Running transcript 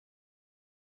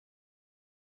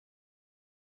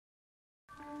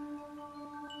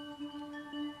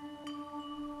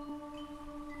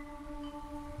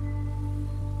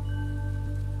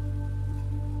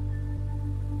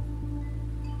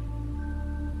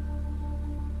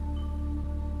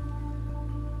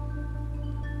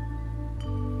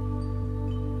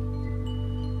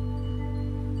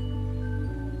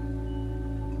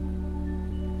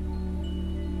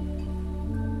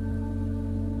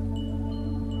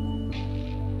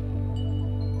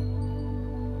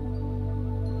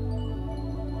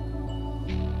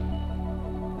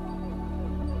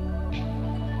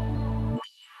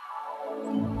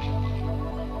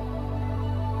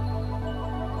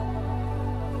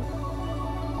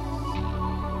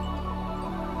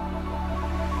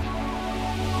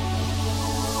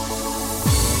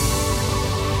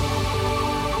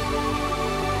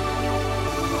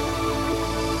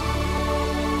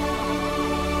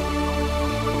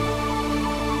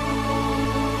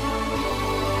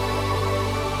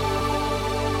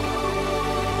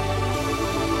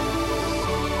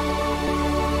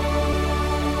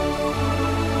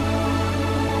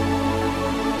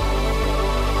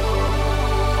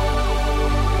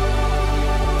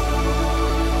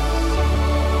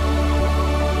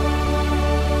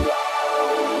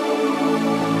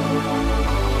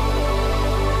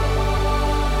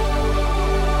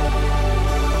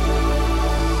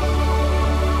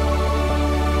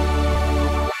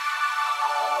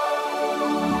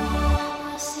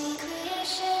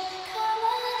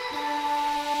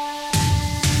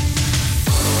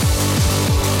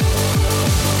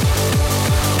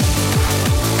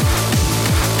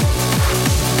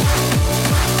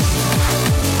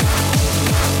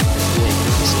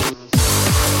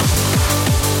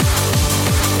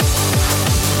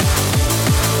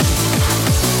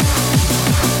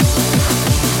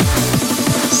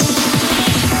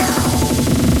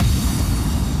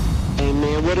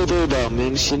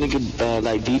man, this shit nigga,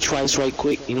 like, beat twice right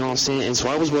quick, you know what I'm saying? And so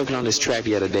I was working on this track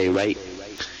the other day, right?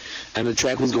 And the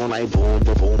track was going like boom,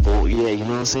 boom, boom, boom, yeah, you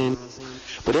know what I'm saying?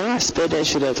 But then I sped that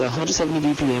shit up to 170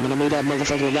 BPM and I made that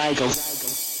motherfucking ride go.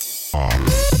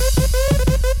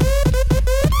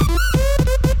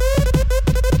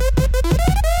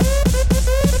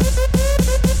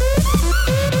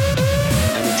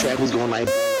 And the track was going like.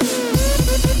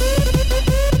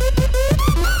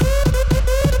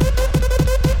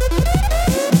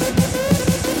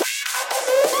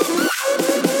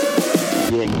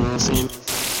 Yeah, you know what I'm saying?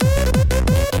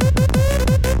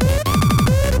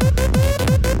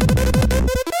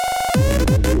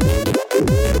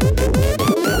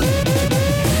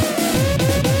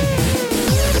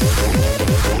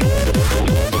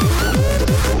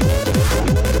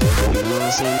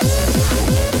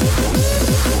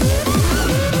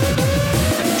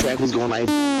 And the track was going like.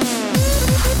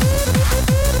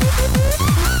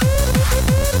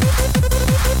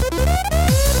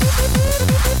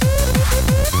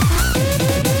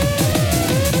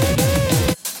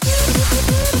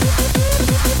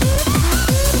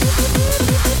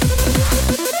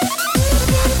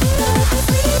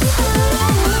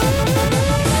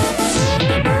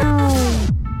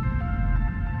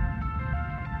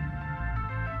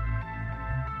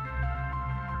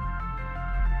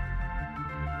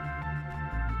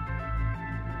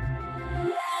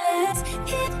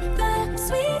 Hit the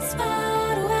sweet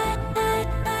spot.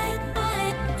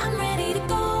 I'm ready to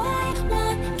go. I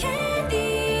want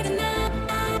candy tonight.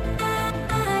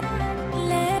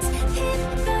 Let's hit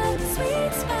the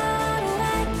sweet spot.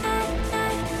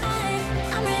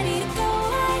 I'm ready to go.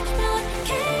 I want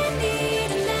candy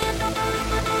tonight.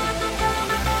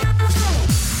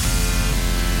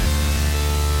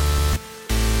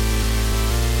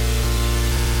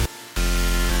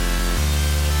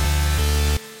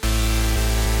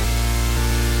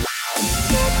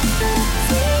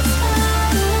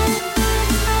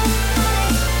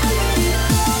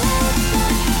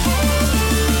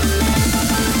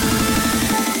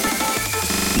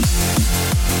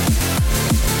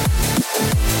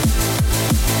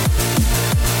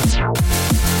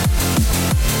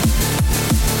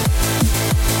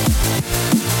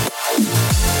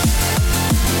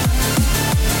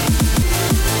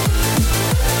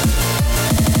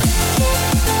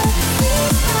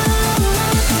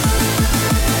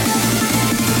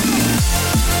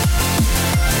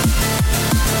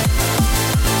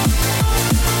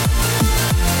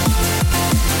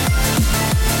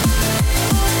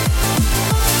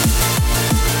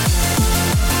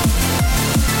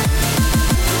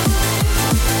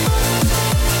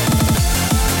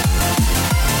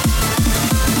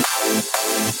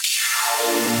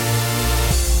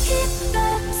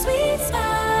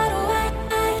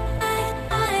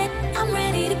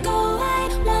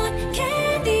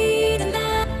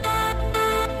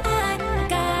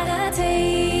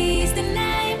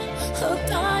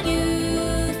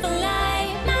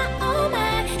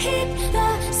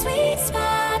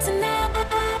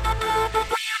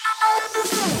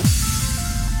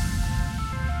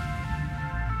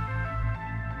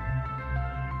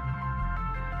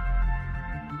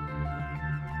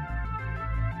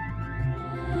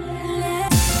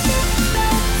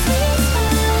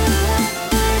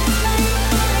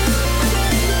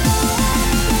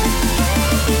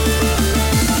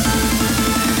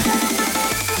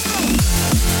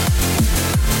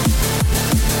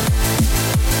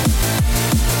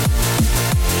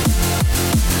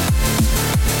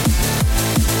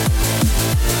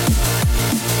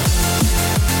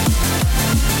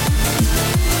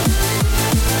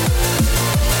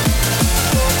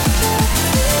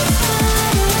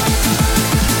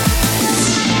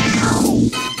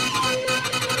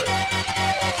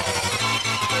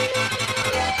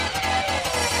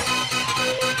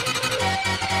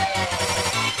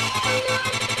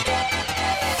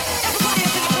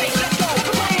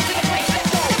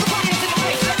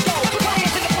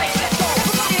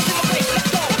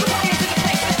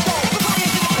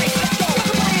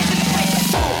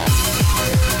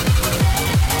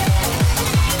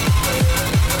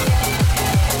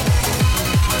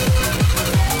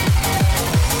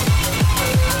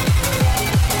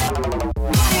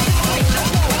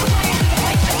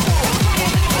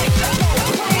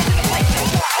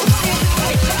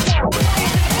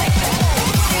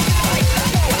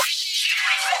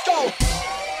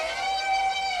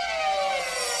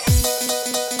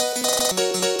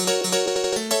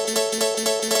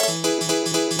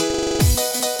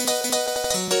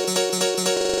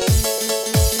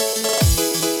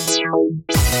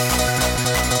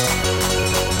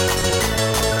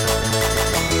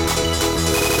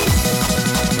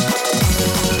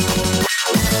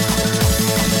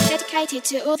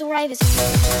 party to all the ravers.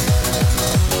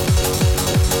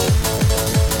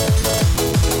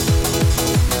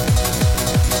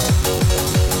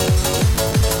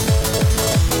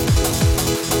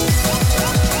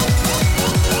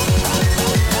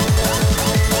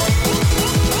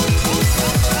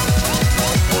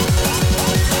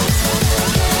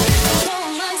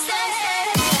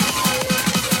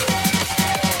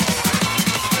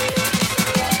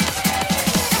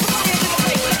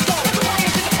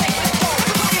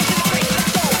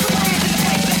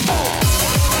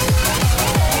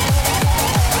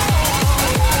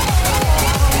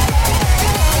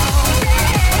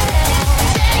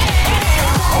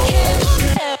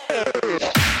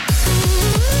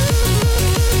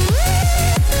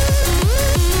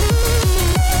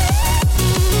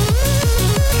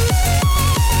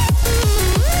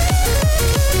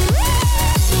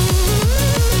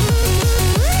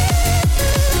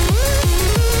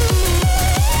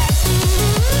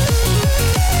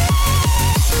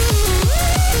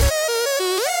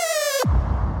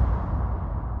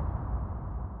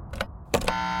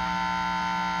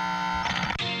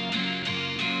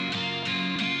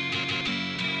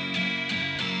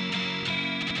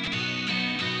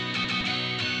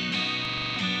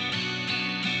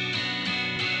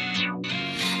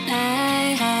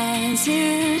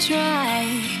 To try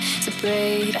to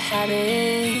break the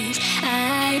habit,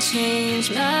 I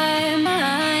changed my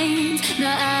mind.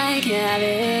 Now I can have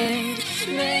it.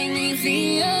 Make me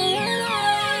feel alive.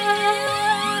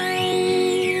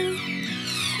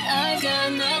 I've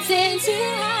got nothing to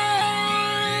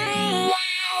hide.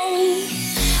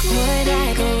 Would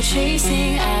I go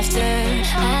chasing after?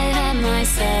 I had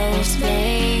myself to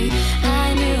blame.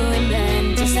 I knew it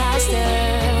meant disaster.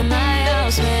 My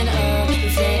house went up in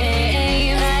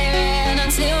flames. I ran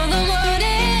until the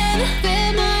morning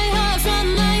with my heart from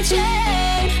my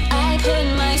chain. I put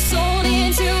my soul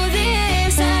into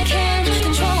this. I can't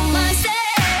control myself.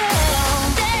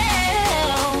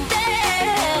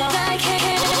 I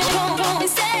can't control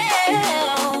myself.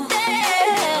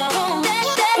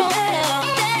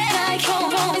 I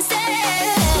can't control myself.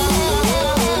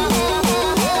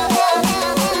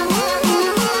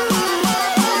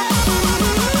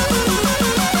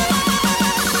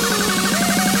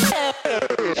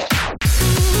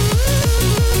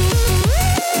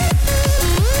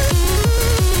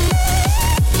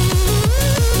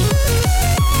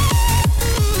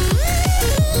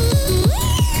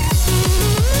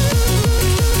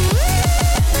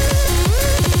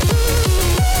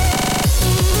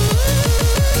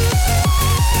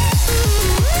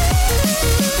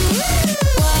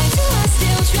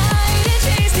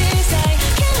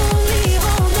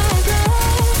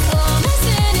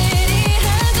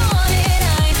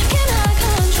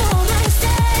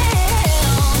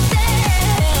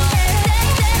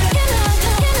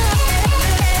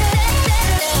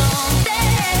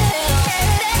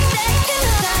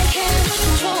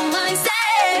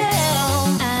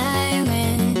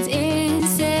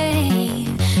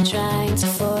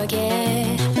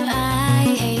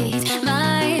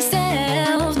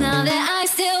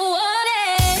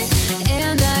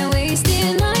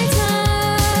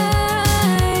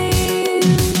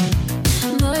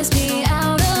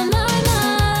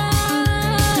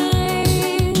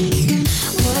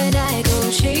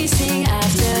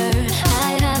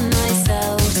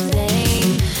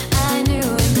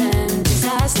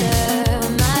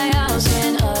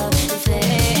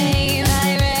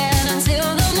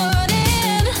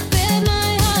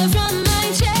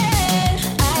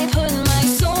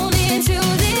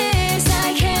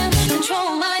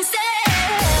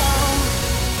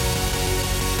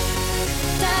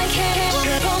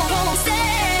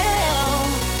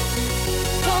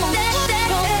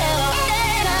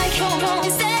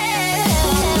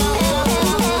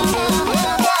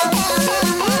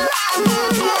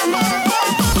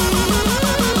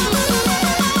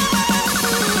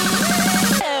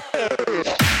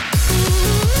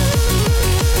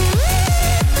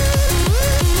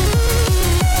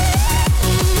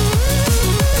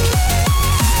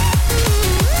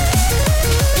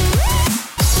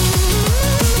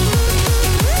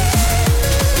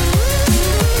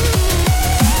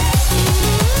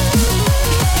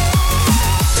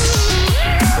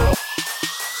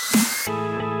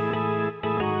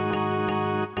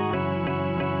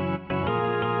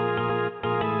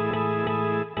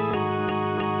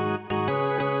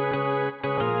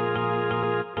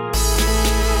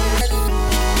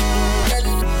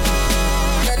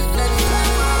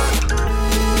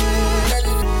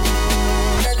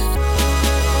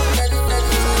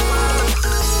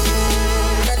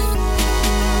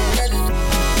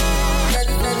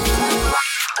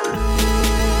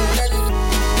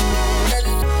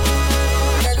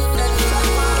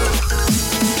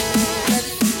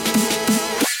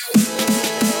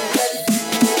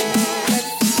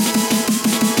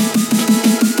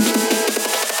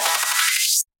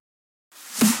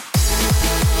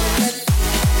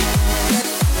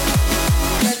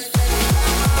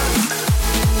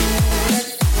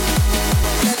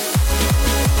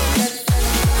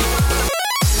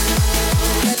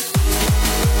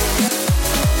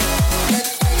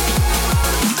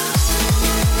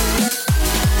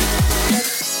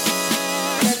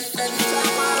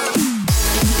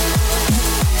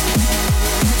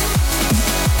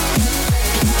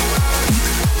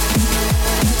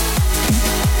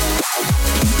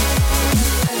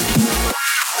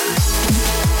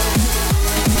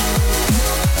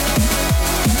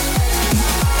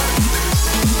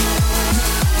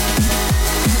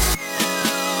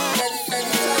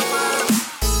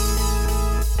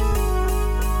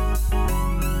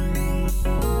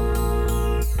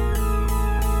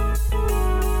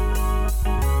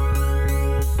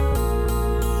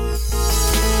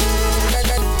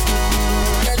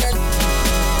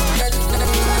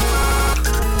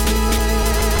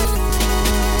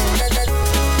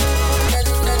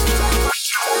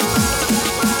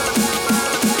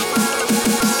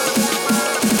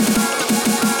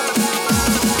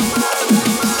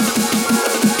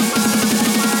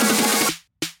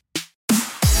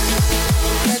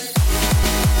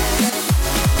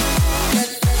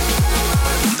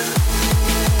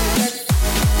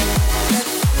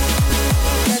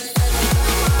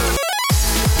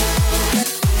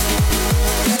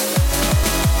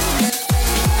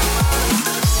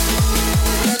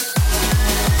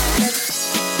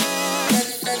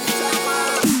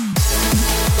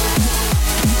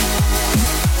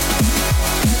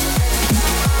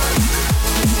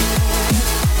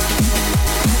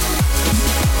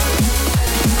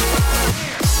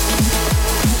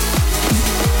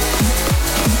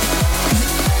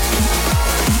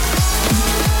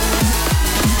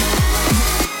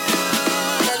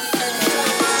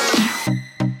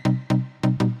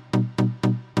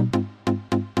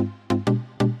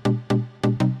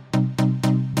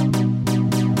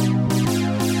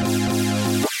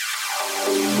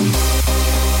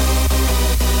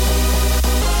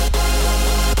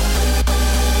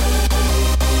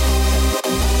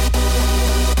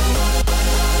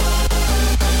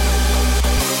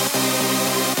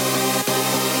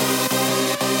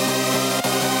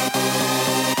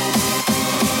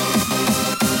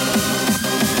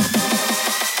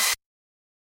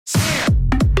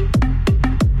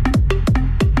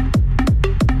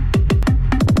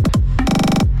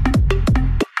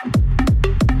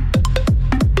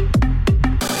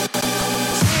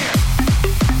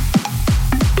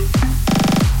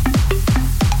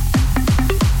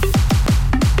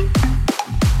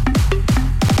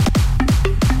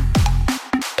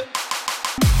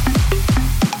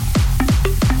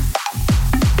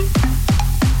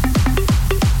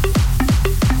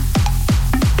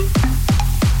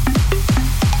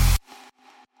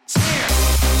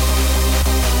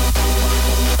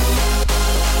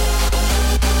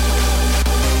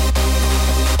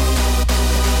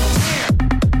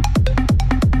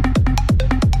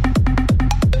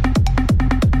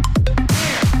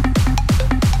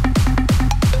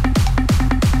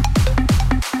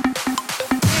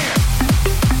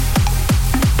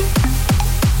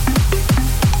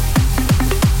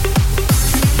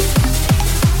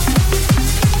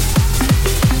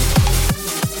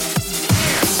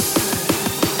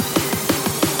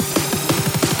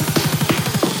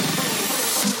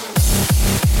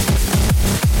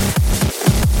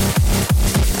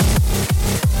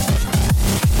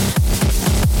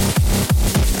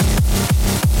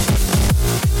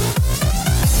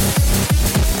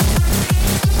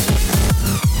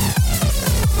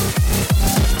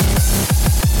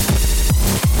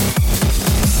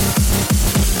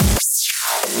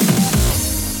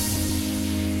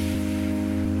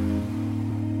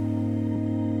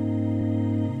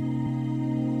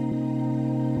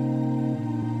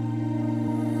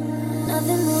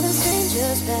 nothing more than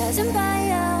strangers passing by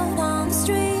out on the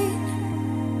street.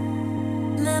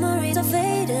 Memories are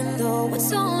fading, though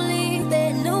it's only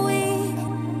been a week.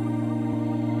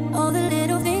 All the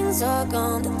little things are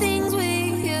gone, the things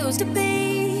we used to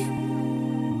be.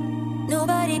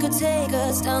 Nobody could take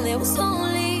us down, there was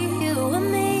only you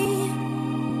and me.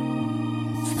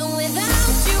 And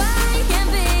without you I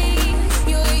can't be.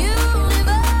 You're the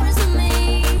universe to me.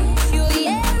 You're the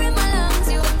air in my lungs,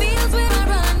 you're the fields where I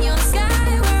run, you're the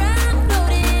sky where I'm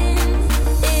floating.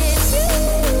 It's you,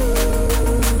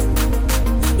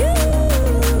 you,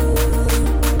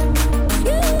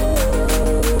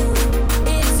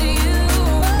 it's you.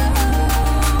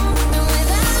 And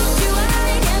without you I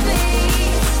can't be.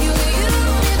 You're the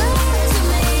universe to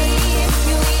me.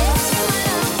 You're the air in my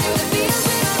lungs, you're the fields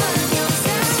where I run, you're the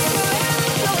sky where I'm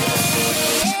floating.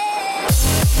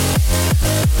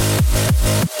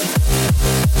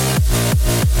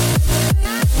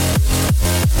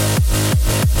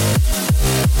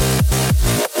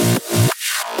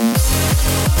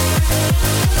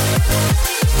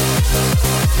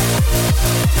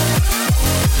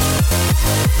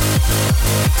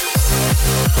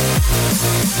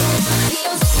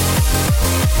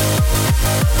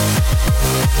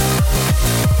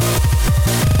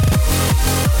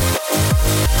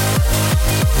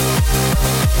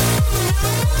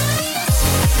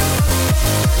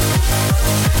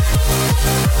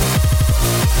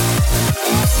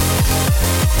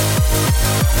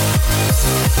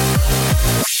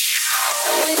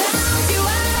 Without you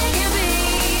I can't be.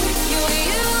 You're the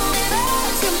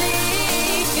universe to me.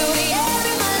 You're the air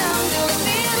in my lungs, you're the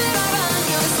field where I run,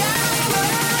 you're the sky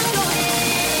where I'm floating.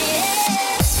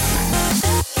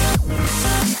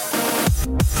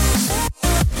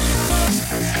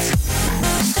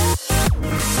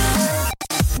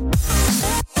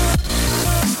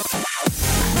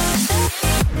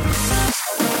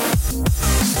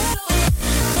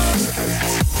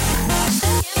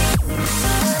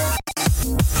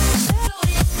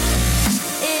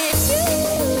 It's you,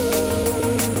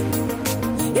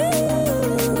 you,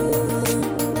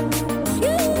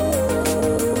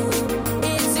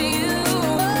 it's you.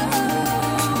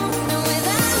 And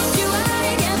without you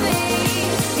I can't be.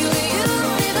 You're the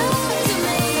universe to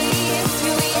me.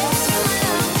 You're the air in my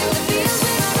lungs, you're the fields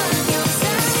where I run, you're the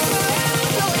sky where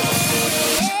I'm floating.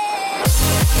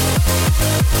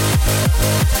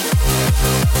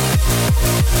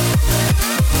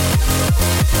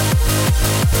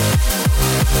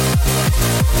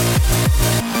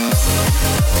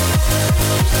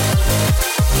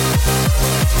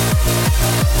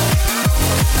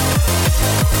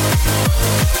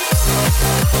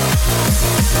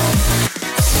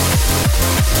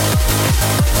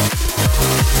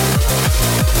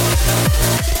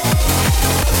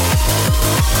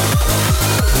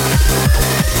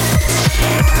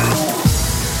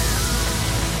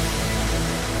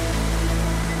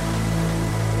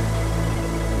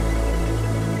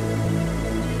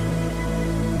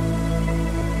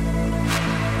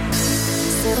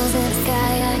 Circles in the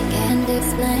sky I can't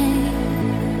explain.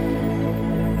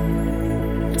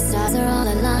 Stars are all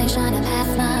aligned, shining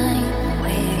past my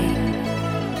way.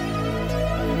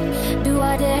 Do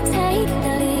I dare take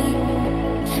the lead?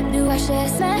 Do I share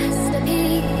this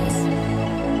masterpiece?